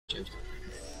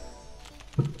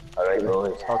Alright,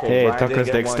 boys. Okay, Hey, Ryan Tucker's didn't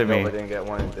get next one, to me. Nova didn't get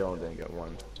one, and Dylan didn't get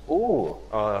one. Ooh!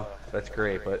 That's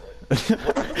great, but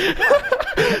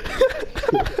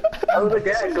How did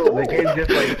the game go? The game's just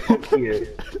like, fuck you.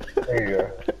 There you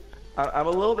go. I'm a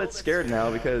little bit scared now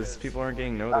because people aren't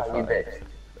getting You notified. bitch.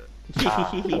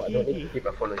 I don't need to keep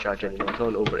my phone on charge anymore. It's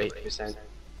on over 80%.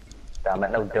 Damn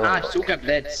it, no Dylan. Ah, suka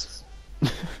blitz.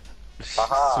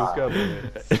 Haha. Suka,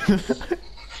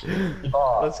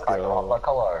 Oh, Let's I go. want my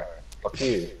color. Fuck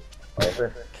you. What is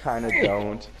this? kinda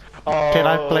don't. Oh, Can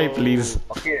I play, please?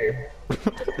 Fuck you.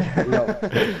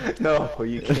 No,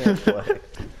 you can't play.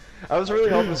 I was really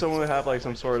hoping someone would have like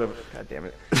some sort of, god damn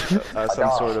it,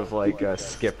 some sort of like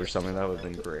skip or something. That would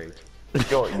have been great.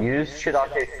 Yo, you should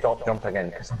actually stop jumping in,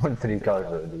 because I'm on 3 cars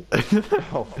already.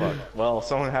 Oh fuck. Well,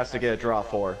 someone has to get a draw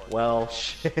 4. Well,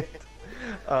 shit.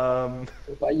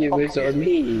 Why you whiz on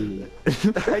me?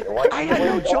 I had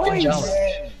no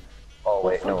choice. Oh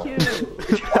wait, Fuck no. you.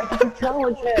 Why did you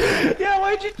challenge him? Yeah,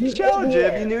 why'd you challenge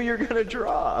him? You knew you were gonna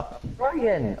draw.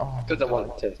 Ryan! Oh, Because I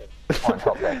wanted to. on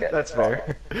top deck it. That's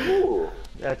fair. Ooh.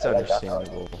 That's I like that.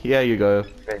 understandable. Here you go.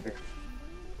 Baby.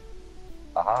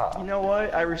 Aha. You know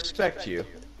what? I respect you.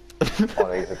 Oh,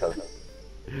 these are because.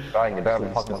 Ryan, you better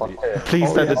be fucking fuck too. Please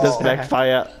Oh, don't let this yes.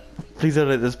 backfire. Please don't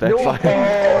let this backfire.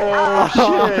 Oh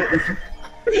shit!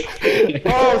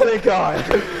 Oh thank God!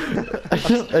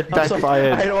 It I'm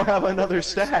sorry, I backfired. don't have another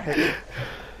stack.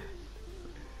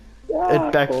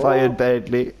 It backfired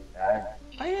badly.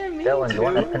 I didn't mean Dylan, you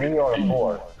want a to. 3 or a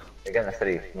 4? You're getting a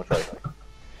 3, no choice.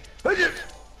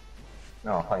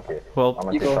 No, thank you. Well, I'm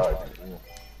on you 2 go. cards.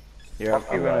 Yeah, Fuck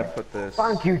I'm you, gonna Ryan. put this.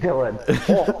 Thank you, Dylan!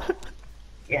 Oh.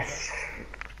 Yes!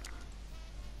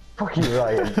 Fuck you,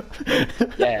 Ryan.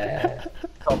 Yeah.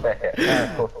 Top deck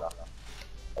it. Close enough.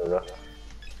 There we go.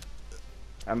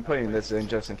 I'm putting this in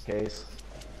just in case.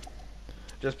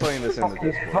 Just putting this in the Fuck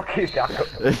you, Discord. fuck you, Jacob.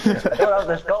 I don't have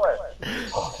this color.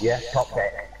 Oh, yes, top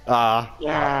deck. Ah,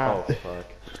 Oh fuck.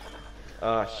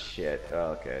 Oh shit.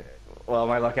 Oh, okay. Well,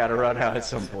 my luck had to run out at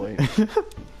some point.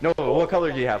 No, what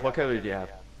color do you have? What color do you have?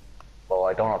 Well,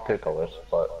 I don't have 2 colors,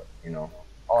 but, you know.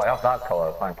 Oh, I have that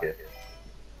color, thank you.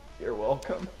 You're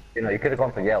welcome. You know, you could have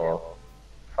gone for yellow.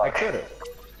 I Fuck. could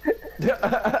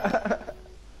have.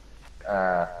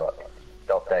 But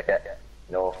top deck it.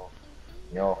 No.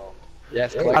 No.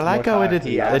 Yes, I like how it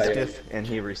He it, asked and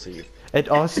he received. it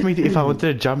asked me if I wanted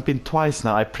to jump in twice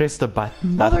now. I pressed the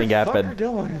button, nothing happened.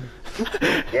 Dylan.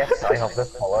 Yes, I have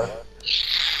this color.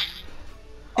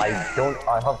 I have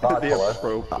that The color.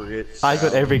 appropriate. I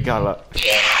got every color.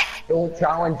 Don't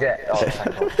challenge it. Oh,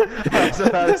 thank God. I was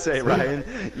about to say, Ryan,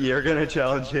 you're gonna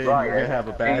challenge him. Ryan, You're gonna have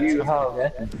a bad. do you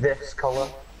have this color?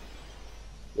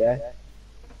 Yeah.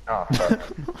 Oh, sorry.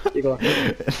 You go.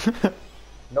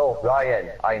 No,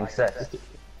 Ryan, I insist.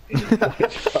 Oh,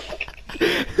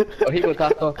 here you go,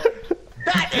 Taco.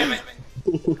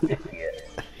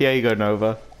 Here you go,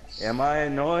 Nova. Am I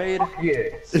annoyed? Yeah.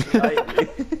 Slightly.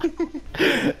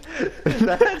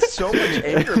 That had so much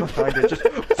anger behind it. Just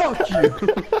fuck you.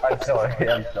 I'm sorry,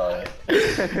 I'm sorry.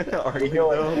 Are you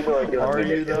though? Are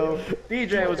you though?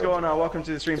 DJ, what's going on? Welcome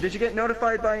to the stream. Did you get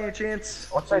notified by any chance?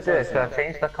 What should I do? Should I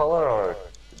change the color or?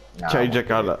 No, Change the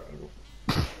color.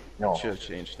 No. Should have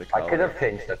changed the I color. could have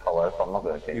changed the color, but I'm not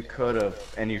going to You change it. could have,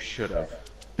 and you should have.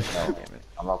 No, Damn it.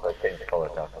 I'm not going to change the color,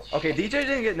 Taco. Okay, DJ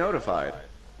didn't get notified.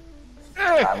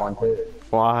 I'm on 2.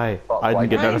 Why? I didn't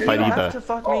get Why? notified you don't either. have to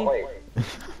fuck Oh, me. wait.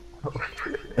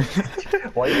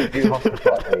 Why did you have to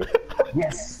fuck me?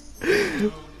 Yes!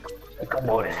 Come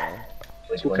on.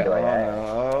 Which one do I have?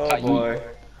 Oh boy.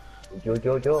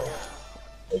 Jojo.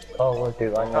 Which color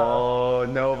do I have? Oh,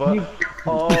 Nova.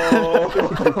 Oh.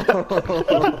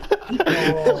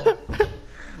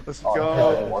 Let's Oh,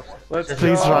 go. Let's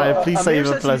Please, go. Ryan, please Amir save a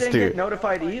says plus he didn't 2. get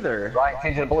notified either. Ryan,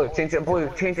 change it to blue, change it to blue,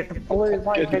 change it to blue.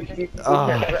 Ryan, change it to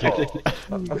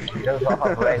blue. It does not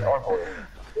have red or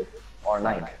blue. Or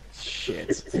 9.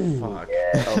 Shit. Fuck.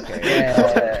 Yeah. Okay.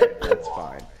 Yeah. That's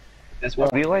fine. This one.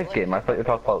 Real life game, I thought you were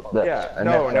talking about this. Yeah. And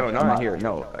No, this, no, this, not and here.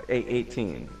 No.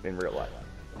 18 in real life.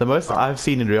 The most I've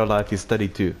seen in real life is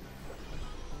 32.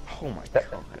 Oh my god.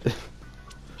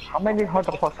 How many had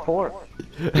a plus 4?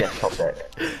 Yes, top deck.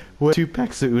 We're 2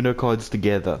 packs of Uno cards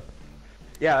together.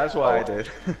 Yeah, that's what I did.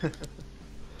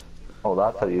 Oh,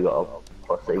 that's how you got a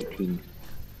plus 18.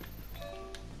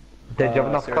 Did you have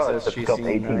enough Sarah cards says to she's pick up seen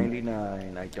 18?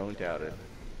 99. I don't doubt it.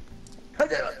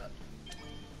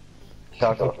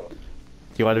 Taco,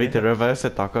 You want me to reverse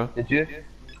it, Taco?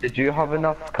 did you have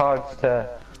enough cards to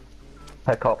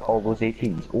pick up all those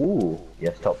 18s? Ooh,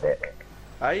 yes, top deck.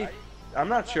 I I'm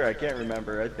not sure. I can't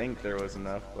remember. I think there was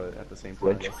enough, but at the same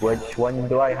time. Which one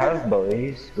do I have,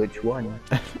 boys? Which one?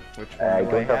 Which one I do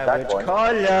I don't have have? that Which one.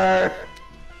 color?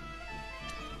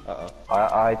 Uh-oh.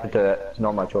 I had to do it. It's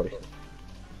not my choice.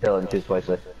 Dylan, choose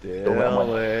wisely. Don't let him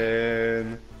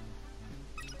win.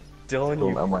 Dylan, Don't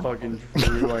you let him win. fucking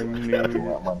drew. I knew. Don't let him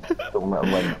win. Don't let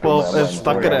him win. Well, Don't let him it's win.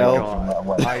 stuck Don't in let L. him win. Don't let him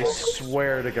win. I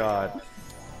swear to God.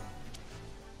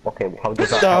 Okay, how does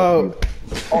that No. help you?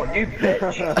 Oh, you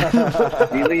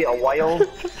bitch! Really, a wild?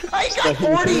 I got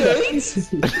 48.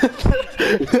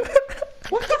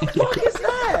 What the fuck is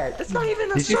that? That's not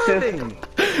even a Did you say- serving.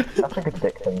 That's like a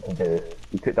dick thing to do.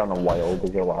 You put down a wild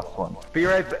as your last one. Be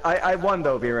right. I won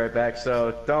though. Be right back.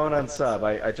 So don't unsub.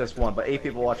 I just won. But 8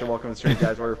 people watching. Welcome to the stream,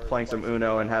 guys. We're playing some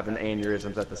Uno and having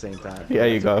aneurysms at the same time. There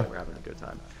you That's go. okay, we're having a good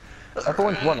time.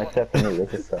 Everyone's won except for me,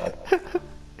 which is sad.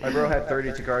 My bro had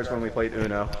 32 cards when we played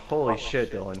Uno. Holy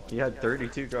shit, Dylan. You had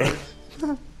 32 cards?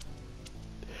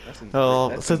 Oh,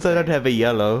 that's since I don't have a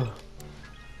yellow.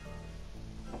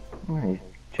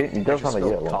 He I does just have a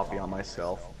spilled yellow. coffee on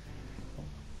myself.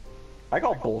 I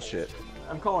call bullshit.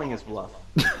 I'm calling his bluff.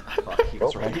 Fuck, he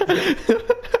was right.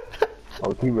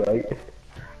 Oh, he right.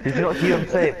 Did you not hear him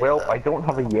say, well, I don't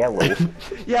have a yellow?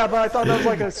 Yeah, but I thought that was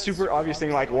like a super obvious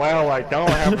thing, like, well, I don't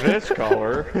have this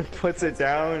color. Puts it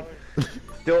down.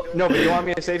 No, but you want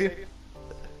me to save you?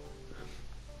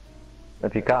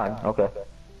 If you can, okay.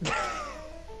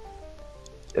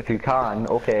 If you can,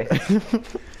 okay.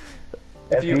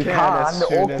 If you can, as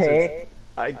soon as okay.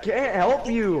 I can't help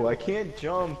you. I can't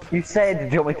jump. You said,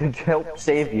 do you want me to help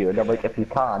save you? And I'm like, if you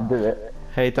can, do it.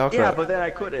 Hey, Tucker. Yeah, but then I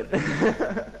couldn't.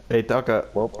 Hey, Tucker.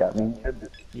 Well, that means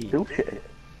do shit.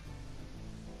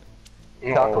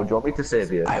 Taco, do you want me to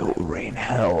save you? I will rain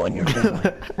hell on your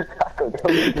family. Taco,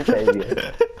 do you want me to save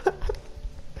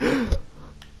you?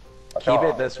 Keep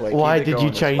it this way. Why Keep it did you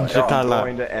going this change way. the I'm color?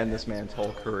 going to end this man's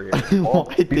whole career.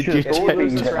 Why did you should If you totally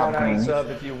lose use this it round, on I green. sub.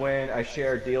 If you win, I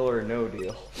share deal or no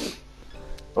deal.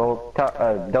 Well,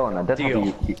 Dylan, I did Deal.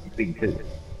 have a green too.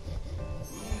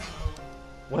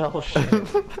 Well, shit. I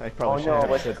Oh probably should no,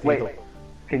 have said wait. deal.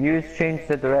 Can you change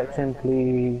the direction,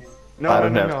 please? No, I no,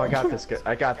 don't no, have- no. I got this.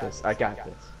 I got this. I got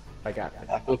this. I got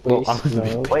this. Well, I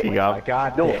was picking I up.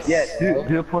 got No, this. yeah,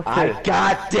 do a plus two. I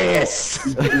got this.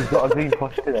 He's got a green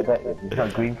plus two, I bet you. He's got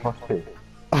a green plus two.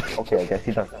 Okay, I guess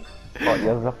he doesn't. But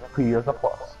here's a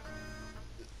plus.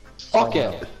 Fuck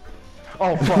it.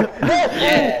 Oh fuck.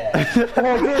 Yeah.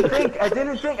 Oh, I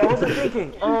didn't think. I wasn't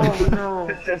thinking. Oh no.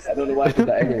 It's just, I don't know why I did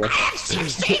that anyway. it's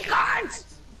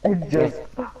just,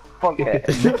 fuck it.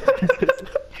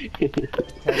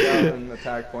 10,000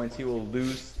 attack points. He will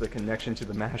lose the connection to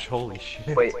the match. Holy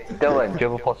shit. Wait, Dylan, do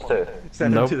you have a plus two?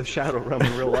 Send Nope. him to the shadow realm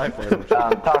in real life.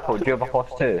 Taco, do you have a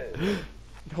plus two?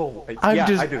 Oh, I'm yeah,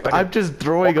 just, I do. I'm just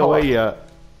throwing What away color? here.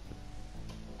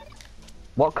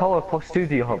 What color plus two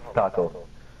do you have, Taco?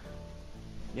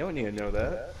 You don't need to know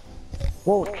that.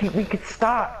 Well, we could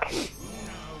stack.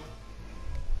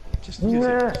 Just use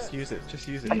Yeah. it. Just use it. Just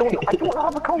use it. I don't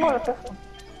have a color.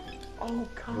 Oh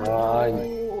come Run.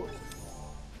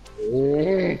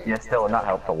 Yes, Dylan, that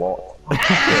helped a lot.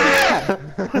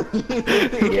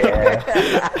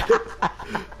 Yeah.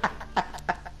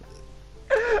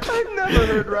 I've never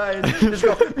heard Ryan just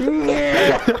go.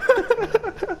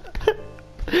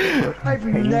 I've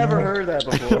never heard that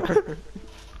before.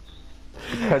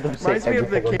 Reminds me of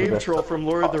the cave troll from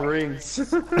Lord of the Rings.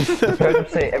 I've heard him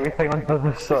say everything under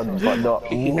the sun, but not.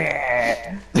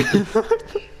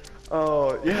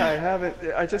 Oh yeah, I haven't.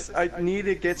 I need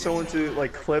to get someone to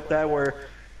like clip that where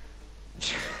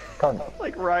Cunt.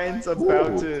 like Ryan's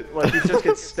about to like he just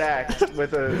gets stacked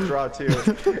with a draw two,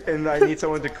 and I need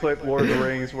someone to clip Lord of the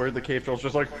Rings where the cave troll's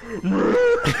just like when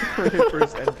it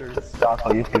first enters.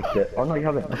 Taco, you speak shit. Oh no, you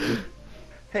haven't.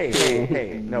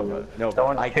 Hey, no,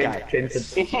 Don't I got change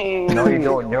this. the... No, you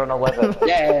don't. You're on 11.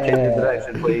 Yeah. Change the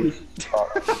direction, please.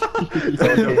 Don't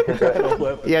change the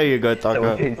direction. Here you go, Don't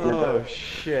Tucker. change the Oh direction.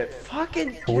 shit!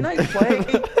 Fucking, can I play?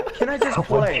 Can I just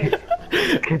play?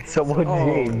 Can someone Oh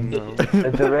change no.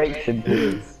 the direction,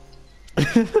 please?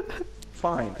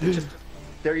 Fine. Just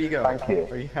there you go. Thank you.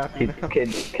 Are you happy now?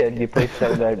 Can you please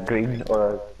down a green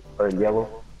or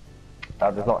yellow?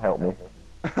 That does not help me.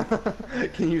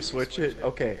 Can you switch it?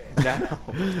 Okay, now.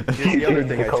 Here's the other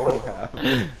thing I don't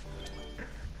have.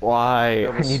 Why?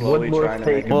 Trevor's need slowly one more trying to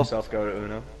make statement. himself go to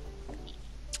Uno.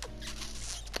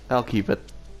 I'll keep it.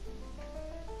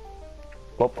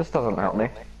 Well, this doesn't help me.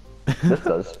 This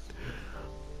does.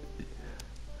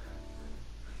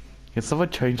 Can someone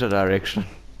change the direction?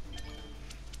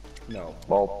 No.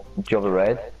 Well, do you have a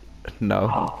red?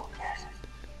 No.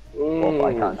 Well,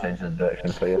 I can't change the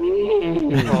direction for you.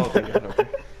 Oh, okay, okay.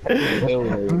 At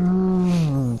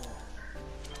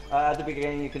the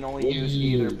beginning, you can only use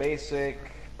either basic,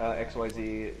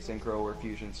 XYZ, Synchro, or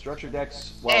Fusion structure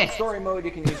decks. While in story mode,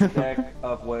 you can use a deck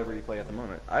of whatever you play at the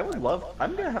moment. I'm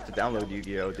gonna have to download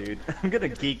Yu-Gi-Oh, dude. I'm gonna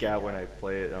geek out when I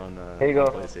play it on Here you go.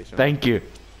 PlayStation. Thank you.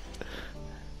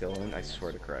 Dylan, I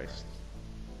swear to Christ.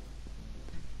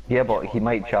 Yeah, but he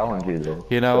might challenge you though.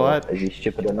 You know what? Is he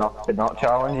stupid enough to not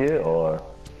challenge you, or?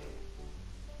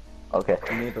 Okay.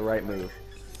 You made the right move.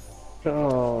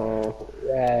 Oh,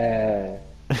 yeah.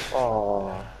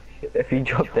 Oh. If he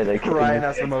jumped in, I could. Ryan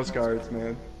has the most cards,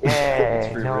 man. Yeah.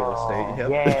 It's free no, real estate.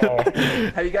 Yep. Yeah.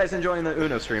 How you guys enjoying the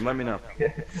Uno stream? Let me know.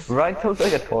 Ryan talks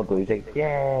like a toddler. He's like,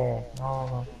 yeah.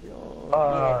 No.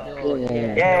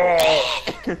 Yeah.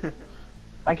 Yeah.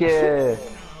 Thank you.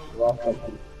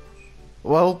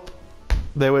 Well,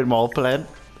 they went more plan.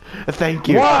 Thank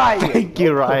you. Why? Thank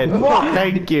you, Ryan.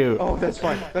 Thank you. Oh, that's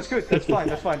fine. That's good. That's fine.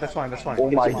 That's fine. That's fine. That's fine.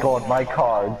 Oh my god, my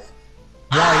cards.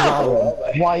 Why,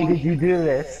 Ryan? Why did you do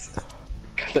this?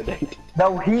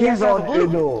 No, he is on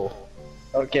Uno.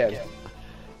 Okay.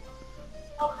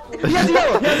 He has a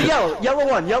yellow. He has a yellow. Yellow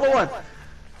one. Yellow one.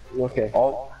 Okay.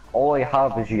 All I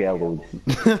have is yellows.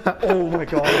 Oh my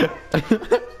god.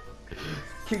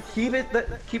 Keep it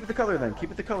the color then.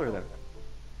 Keep it the color then.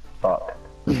 Fuck.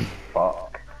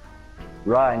 Fuck.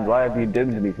 Ryan, why have you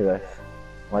doomed me to this?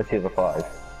 Let's see the 5.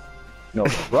 No.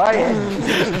 Ryan!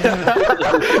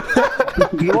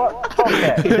 You what?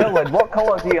 Okay. Dylan, what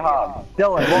color do you have?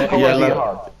 Dylan, what color do you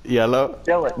have? Yellow.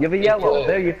 Dylan, you have a yellow.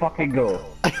 There you fucking go.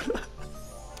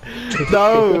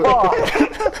 No.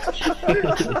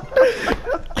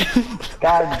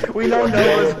 God. We know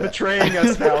Noah's betraying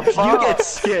us now. You get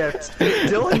skipped.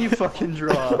 Dylan, you fucking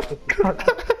draw.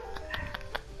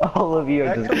 All of you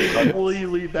are That just.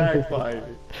 completely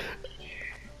backfired.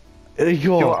 Yo,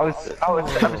 Yo. I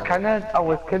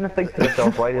was kind of thinking to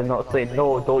myself, why did I not say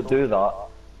no? Don't do that.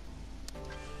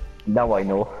 Now I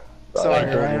know. Sorry,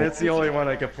 Ryan. It's the only one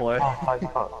I could play. Oh, thank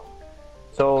fuck.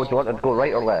 So, do you want to go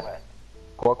right or left?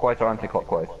 Clockwise or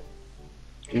anti-clockwise?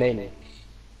 Mainly.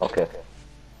 Okay.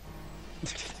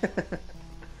 There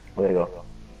you go.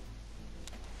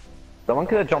 Someone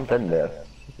could have jumped in there.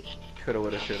 Coulda,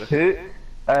 woulda, shoulda.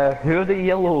 Who are the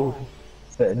yellow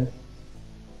spin?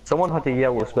 Someone had the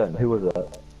yellow spin. Who was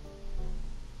that?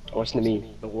 Wasn't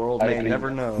me. The world I may agree. never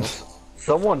know.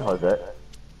 Someone has it.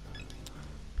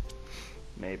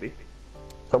 Maybe.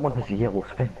 Someone has a yellow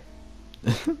spin.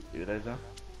 Do they though?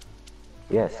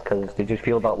 Yes, because did you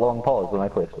feel that long pause when I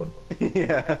placed one?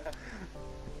 Yeah.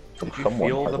 Did you Someone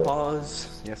feel has the it.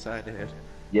 pause? Yes, I did.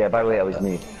 Yeah, by the way, that was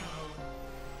me.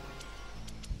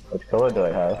 Which color do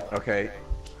I have? Okay.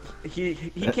 He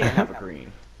can't have a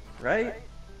green, right?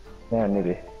 Yeah,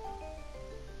 maybe.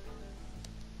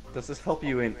 Does this help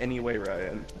you in any way,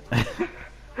 Ryan?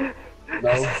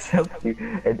 No. Help you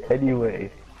in any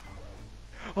way.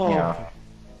 Oh. Yeah.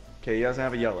 Okay, he doesn't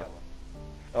have a yellow.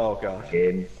 Oh gosh.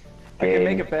 Game. I can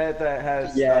make a bet that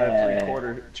has Yeah.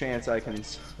 3/4 chance I can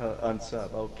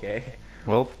unsub. Okay.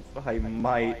 Well, I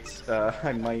might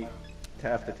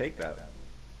have to take that.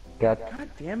 God God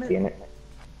damn it. damn it.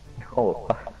 Oh.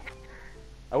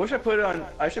 I wish I put it on.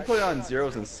 I should put it on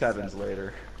 0s and 7s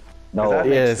later. No. That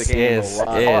makes the game yes, a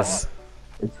lot yes.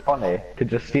 It's funny to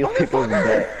just steal people's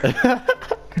debt.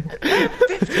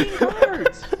 15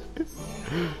 cards.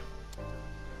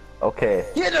 Okay.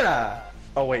 Yeah.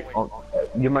 Oh wait. Oh,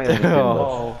 you might have been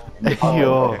Oh.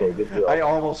 Yo. Okay, good job. I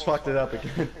almost fucked it up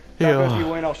again. Yeah. If you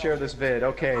win, I'll share this vid.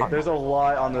 Okay, there's a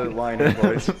lot on the line, here,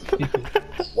 boys.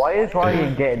 Why is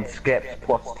Ryan getting skips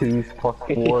plus 2s plus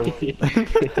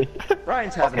 4s?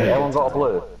 Ryan's having Okay, a everyone good got a time.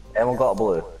 blue. Everyone got a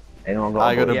blue. Anyone got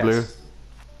I a got blue? a blue. Yes.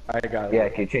 I got it. Yeah,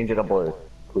 can you change it to blue?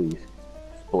 Please.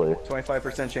 It's blue.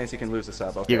 25% chance you can lose the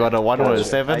sub. Okay. You got a 1 or a I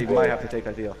 7? might have to take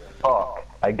that deal. Fuck.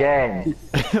 Again.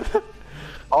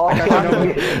 Oh, I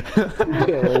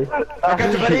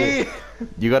got you, buddy.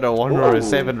 You got a 1 or a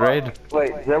 7 red? Wait,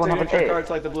 does everyone have an Signature 8? cards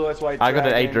like the Blue Eyes White I got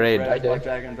an Dragon, 8 red. Red Black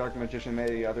Dragon, Dark Magician,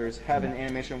 many others have an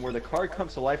animation where the card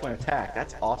comes to life when attacked.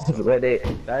 That's awesome. Red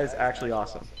 8. That is actually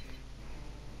awesome.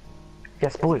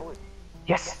 Yes, blue.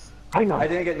 Yes. I know. I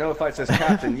didn't get notified as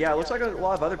captain. Yeah, it looks like a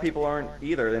lot of other people aren't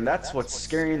either, and that's what's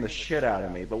scaring the shit out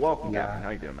of me. But welcome, Captain. How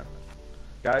you doing, man?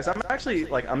 Guys, I'm actually,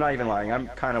 like, I'm not even lying. I'm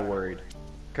kind of worried.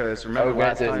 Because remember Oh,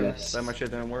 last time goodness. that my shit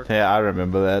didn't work? Yeah, I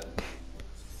remember that.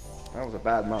 That was a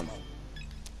bad month.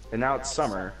 And now it's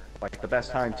summer. Like, the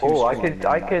best time to Oh, stream.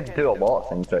 I could do a lot of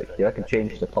things right here. I could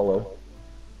change the color.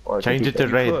 Or I could Change keep it to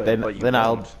You red, could, but you then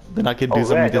won't. I can do Oh,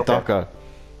 something red, to okay. Taka.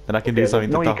 Then I can do something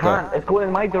No, to you Taka. can't. It's going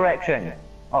in my direction.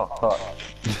 Oh, fuck.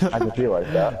 I just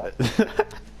realized that.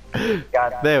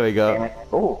 God There we damn go. it.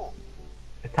 Oh.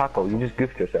 Taco, you just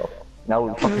goofed yourself.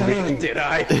 Now fucking Did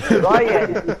I?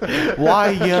 Ryan! Why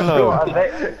yellow?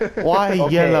 Why Okay.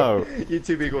 yellow?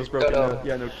 YouTube equals broken. No,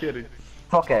 yeah, no kidding.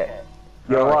 Fuck it.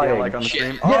 You're Yeah, lying. like on the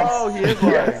stream. Yes. Oh, he is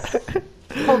lying.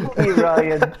 Fuck you,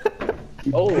 Ryan.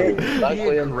 Oh, The that's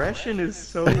Liam. aggression is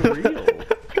so real.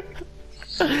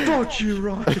 Don't you,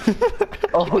 Ryan?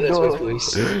 Oh Keep it this way, no.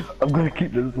 please. I'm gonna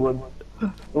keep this one.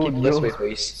 Oh Keep it this way,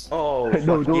 please. Oh, No, fuck, he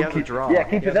don't has a keep. draw. Yeah,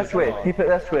 keep He it has a this way. draw. Keep it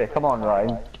this way. Come on,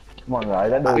 Ryan. Come on,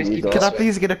 Ryan. I know Please you keep got. Can I it.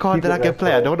 please get a card Keep that I it can this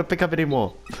play? I way. don't want to pick up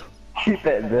anymore. Keep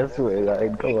it this way,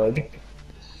 Ryan. Come on.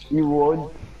 You won.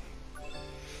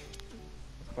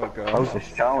 Oh, I God. was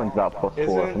just challenged that plus Is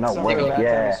 4. it Not something worth. back on the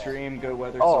Yeah. stream, good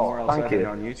weather Oh, somewhere else thank other you.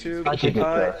 than on YouTube? Thank you,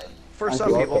 Chris. For Thank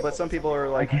some you. people, but some people are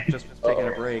like just taking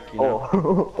a break, you know?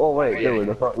 Oh, oh wait, Dylan,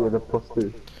 I thought you were the plus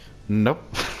 2. Nope.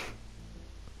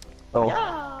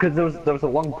 Oh, because there was a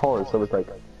long pause, so it's like,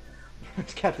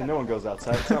 Captain, no one goes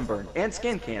outside. Sunburn and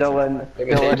skin cancer. Dylan,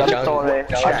 Maybe Dylan, they I'm just sorry.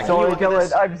 Jack, I'm sorry, look at Dylan,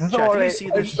 this. I'm Jack, do you sorry. see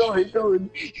I'm this? sorry,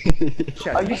 Dylan.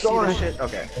 Chat, I'm do you see sorry. this shit?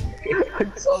 Okay.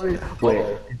 I'm sorry. Wait,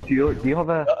 do you have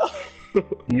a? Do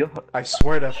you? I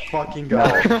swear to fucking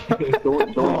God.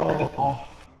 Don't.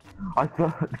 I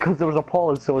thought because there was a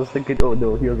pause, so I was thinking, oh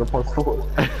no, he has a plus 4.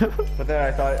 But then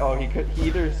I thought, oh,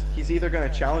 he's either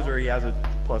gonna challenge or he has a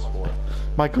plus 4.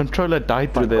 My controller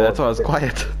died through there, that's why I was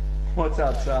quiet. What's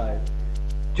outside?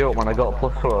 Joke, when I got a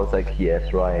plus 4, I was like,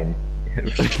 yes, Ryan.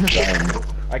 Ryan.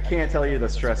 I can't tell you the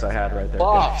stress I had right there.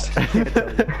 Fuck. guys. I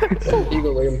can't tell you.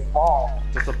 Eagle Liam.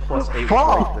 Just a plus 8.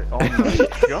 Fuck. Right there. Oh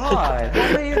my God!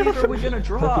 How many of these are we gonna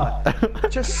draw?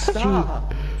 Just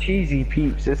stop. Cheesy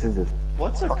peeps, this is a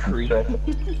What's a fucking creep? stress.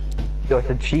 No, it's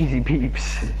a cheesy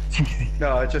peeps. Cheesy.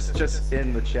 No, just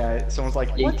in the chat, someone's like,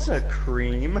 "What's a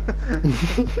cream?"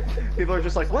 People are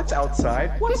just like, "What's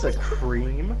outside? What's a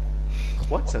cream?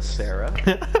 What's a Sarah?"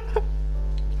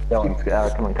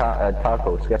 Dylan, come on,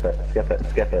 Taco, skip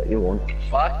it, you won't.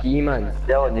 Fuck you, man.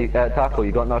 Dylan, Taco,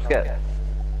 you got no skip?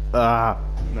 Ah.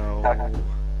 No.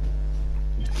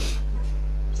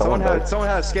 Someone does. Someone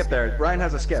has a skip there. Ryan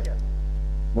has a skip.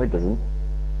 No, it doesn't.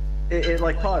 It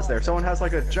like paused there. Someone has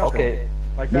like a jump. Okay,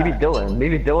 Like that.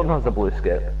 maybe Dylan has a blue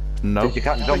skip. Nope. Because you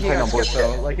can't But jump he in got on blue skip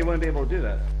though. skip. Like he wouldn't be able to do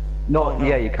that. No,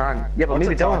 yeah, you can. Yeah, but What's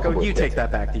maybe a Dylan has a taco? blue You skip. take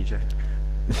that back, DJ.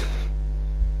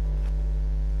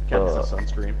 What's a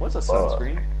sunscreen? What's a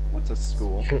sunscreen? What's a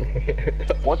school?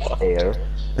 What's air?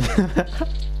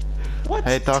 What's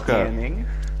Hey, Taco. tanning?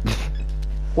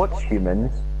 What's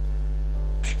humans?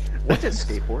 What's a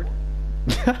skateboard?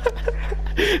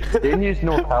 Didn't you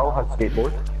know Cal has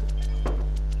skateboard?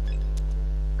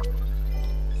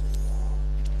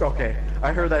 Okay,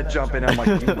 I heard that jump and I'm like,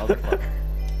 you motherfucker.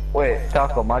 Wait,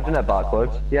 Taco, imagine it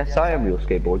backwards. Yes, I am real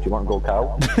skateboard. You want to go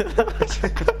Cal?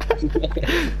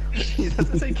 He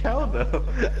doesn't say cow though.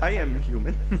 I am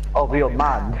human. Oh, real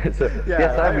man. So, Yeah,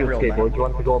 yes, I I'm am real real skateboard. man. You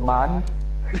want to go man?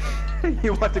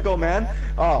 You want to go, man?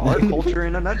 Oh, art culture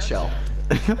in a nutshell.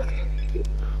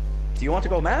 Do you want to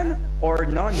go man or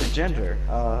non-gender?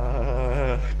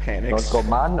 Panics. You want to go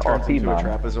man or Turns into a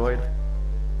female? trapezoid.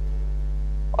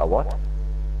 What?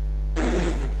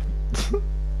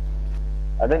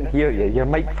 I didn't hear you. Your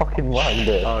mic fucking went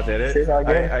there. Oh, did it? Say that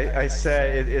again. I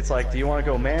said it's like, do you want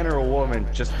to go man or a woman?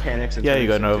 Just panics and Yeah, you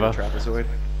turns go, into a Nova. trapezoid.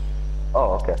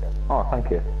 Oh, okay. Oh,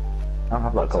 thank you. I don't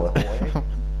have that What's a colour. boy?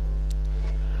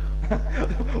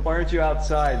 Why aren't you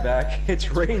outside, Back?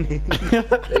 It's raining.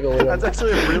 Eagle Liam. That's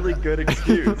actually a really good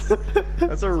excuse.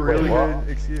 That's a really what? good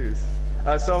excuse.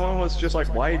 Someone was just like,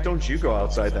 why don't you go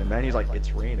outside then, man? He's like,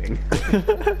 it's raining.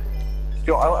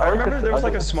 Yo, I remember there was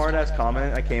like a smart ass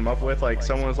comment I came up with, like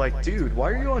someone was like, dude, why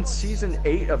are you on season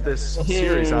 8 of this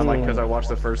series? And I'm like, because I watched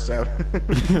the first 7.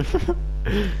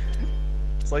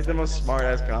 It's like the most smart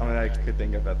ass comment I could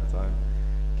think of at the time.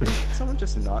 Can someone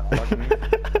just not fuck me?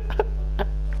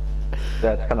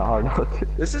 Yeah, it's kind of hard not to.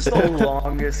 This is the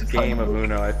longest game of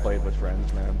Uno I've played with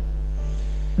friends, man.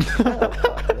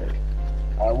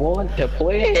 I want to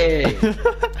play.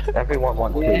 Everyone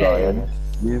wants to, Yeah. Ryan.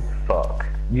 You fuck.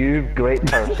 You great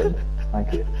person.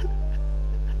 Thank you.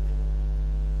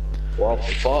 Well,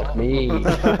 fuck me.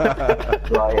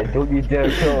 Ryan, don't you dare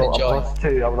kill a Enjoy.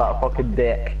 +2 on that fucking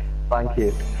deck. Thank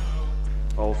you.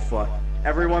 Oh fuck.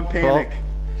 Everyone panic.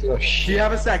 Oh Do you shit.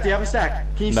 have a stack? Do you have a stack?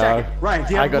 Can you No. stack it? Ryan, do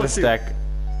you have I got a plus 2? stack.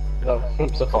 No,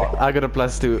 I'm so fucked. I got a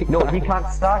 +2. No, he can't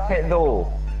stack it though.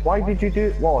 Why did you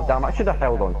do? Well, damn, I should have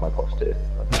held on to my +2.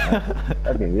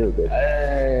 That'd be really good.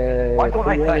 Why don't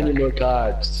I any think? more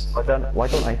cards? Why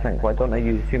don't I think? Why don't I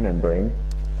use human brain?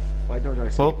 Why don't I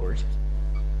Well, skateboard?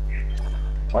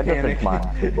 Why doesn't Panic. man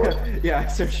skateboard? Yeah,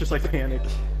 so it's just like panic.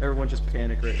 Everyone just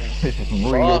panic right now. This is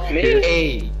real Fuck shit.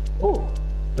 me. Oh,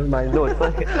 Never mind. No, it's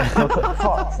like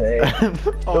fuck's sake.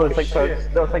 No, it's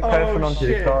like person onto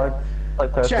the card.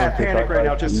 Like person Chat, onto the panic card, right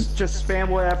now. like, Just spam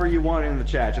whatever you want in the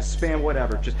chat. Just spam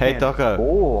whatever. Just Hey, panic. Taco.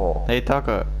 Oh. Hey,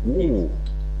 Taco. Ooh.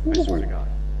 I swear to God.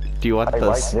 Do you want I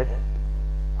like this? this.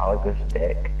 I like this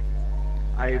dick.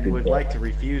 I would like to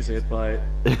refuse it, but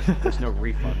there's no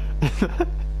refund.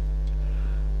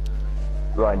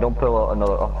 Right, don't pull out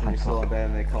another. Oh, You're thank still God. in bed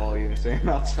and they call you and say I'm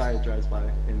outside, drives by,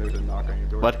 and there's a knock on your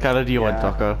door. What color do you want, Yeah.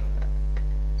 Taco?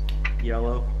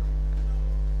 Yellow.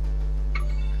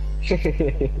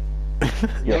 Yes,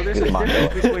 No, there's a good man,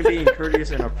 difference Dylan. between being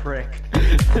courteous and a prick.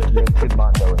 Yes, good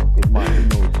man, Dylan. Good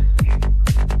man, he knows.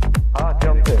 Ah,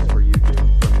 jump in. For you, dude.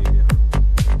 For me,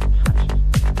 dude.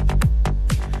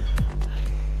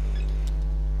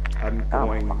 I'm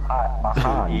going My to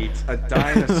hand. eat a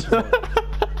dinosaur.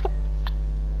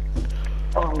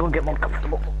 Oh, I'm gonna get more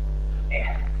comfortable.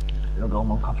 Yeah. It'll go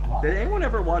more comfortable. Did anyone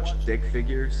ever watch dick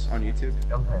figures on YouTube?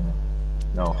 Jump in.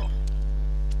 No.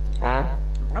 Huh?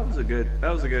 That was a good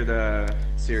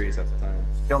series at the time.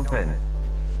 Jump in.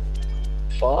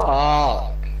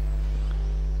 Fuck.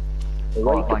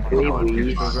 Oh, thank you, Dylan. baby.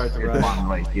 Good Goes right to man. Good right. man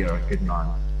right here. Good man.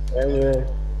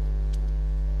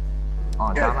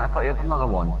 Oh, damn it. I thought you had another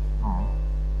one. Oh.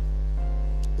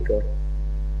 Okay.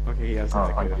 Okay, he has Oh,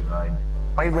 that thank good. you, Ryan.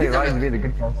 By the way, Ryan's really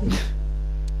good person.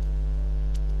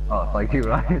 Oh, thank you,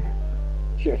 Ryan.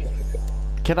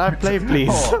 Can I play, please?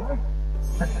 Oh.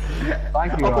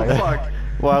 Thank you, Oh Ryan. fuck!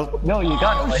 Well, No, you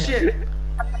got Oh it. shit!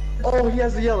 Oh, he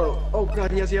has the yellow. Oh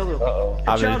god, he has yellow. Uh-oh.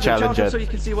 I'm gonna challenge him it. so you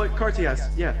can see what cards he has.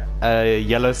 Yeah.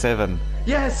 Yellow 7.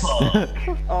 Yes.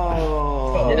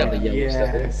 Oh. Did have a yellow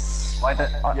yes. Why did?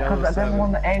 Because I Yellow didn't seven.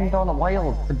 want to end on a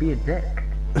wild to be a dick.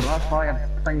 So that's why I'm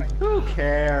thinking, Who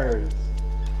cares?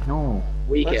 no.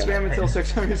 Let's spam until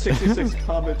 666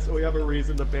 comments so we have a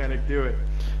reason to panic. Do it.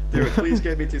 Do it. Please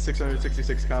get me to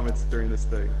 666 comments during this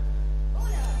thing.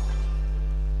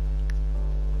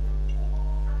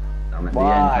 I'm at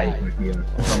Why? the end right here.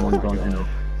 Someone's on it.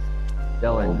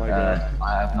 Dylan, Oh my God.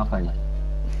 I have nothing.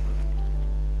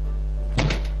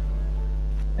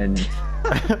 And do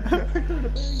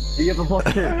you have a plus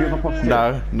 2? Do you have a plus 2?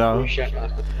 No, no. Shut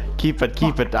up. Keep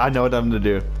it. I know what I'm gonna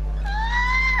do.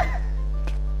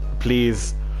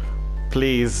 Please.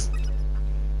 Please.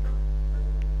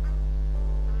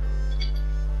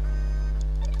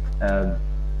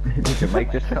 Did your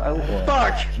mic just cut out? Or?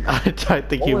 Fuck! I tried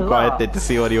to keep was quiet that? to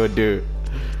see what he would do.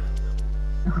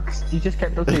 You just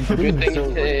kept on saying Good please. thing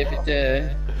So, to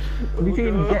you didn't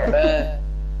even get it.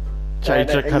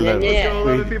 Change the color. yeah. Go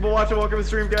 11 people watching. Welcome to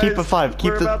stream, guys. Keep a 5.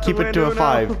 Keep We're it. about Keep to it to a win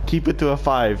 5. Uno. Keep it to a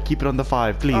 5. Keep it on the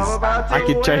 5, please. I'm about to I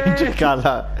can change the win.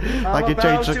 color. I can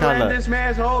change the I'm about to end color. this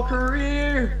man's whole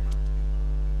career.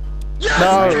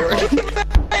 No.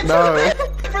 No.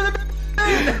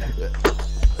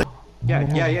 Yeah.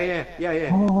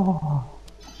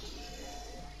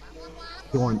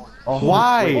 Go on. Oh,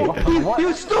 Why? What?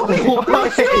 You stupid!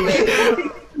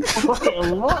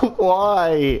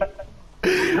 Why?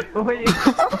 Wait.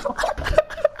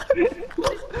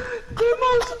 The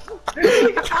most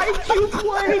IQ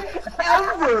play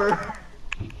ever!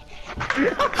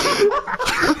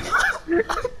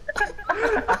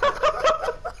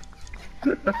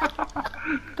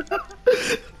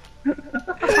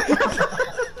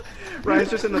 Ryan's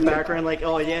just in the background like,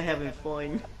 oh yeah, having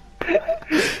fun.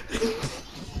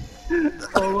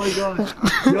 Oh my god.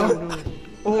 No.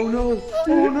 Oh no!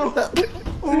 Oh no!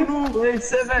 Oh no! Wait,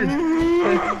 7.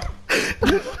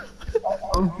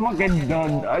 I'm fucking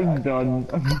done. I'm done.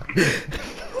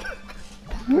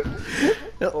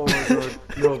 Oh my god,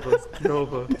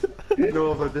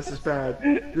 Nova, this is bad.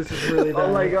 This is really bad.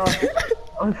 Oh my god.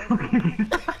 I'm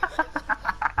fucking...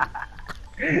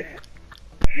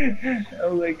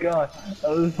 Oh my god.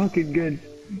 That was fucking good.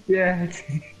 Yeah.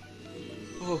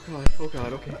 Oh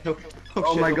god, okay.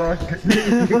 Oh my god.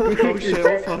 Oh shit,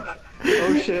 oh fuck.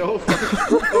 Oh shit, oh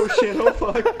fuck. Oh shit, oh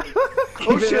fuck.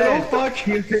 Oh shit, oh fuck.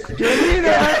 Give me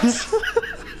that!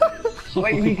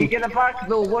 Wait, you can get it back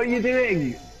though. What are you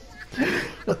doing?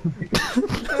 Oh,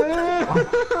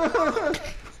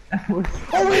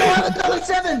 we don't have another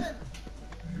 7!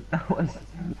 That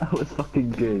was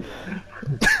fucking good.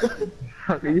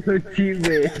 Fucking your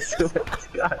teammates. So it's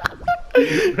got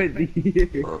with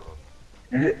you.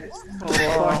 Oh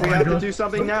fuck, we have to do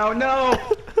something now. No!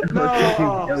 No!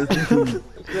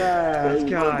 God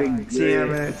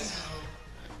damn it.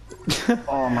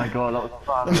 Oh my god, that was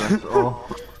fabulous. Oh,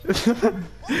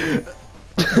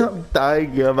 I'm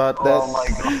dying about this. oh my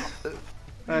god.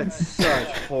 That's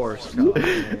such horse cock,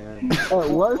 man. Oh,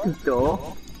 it was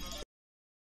though.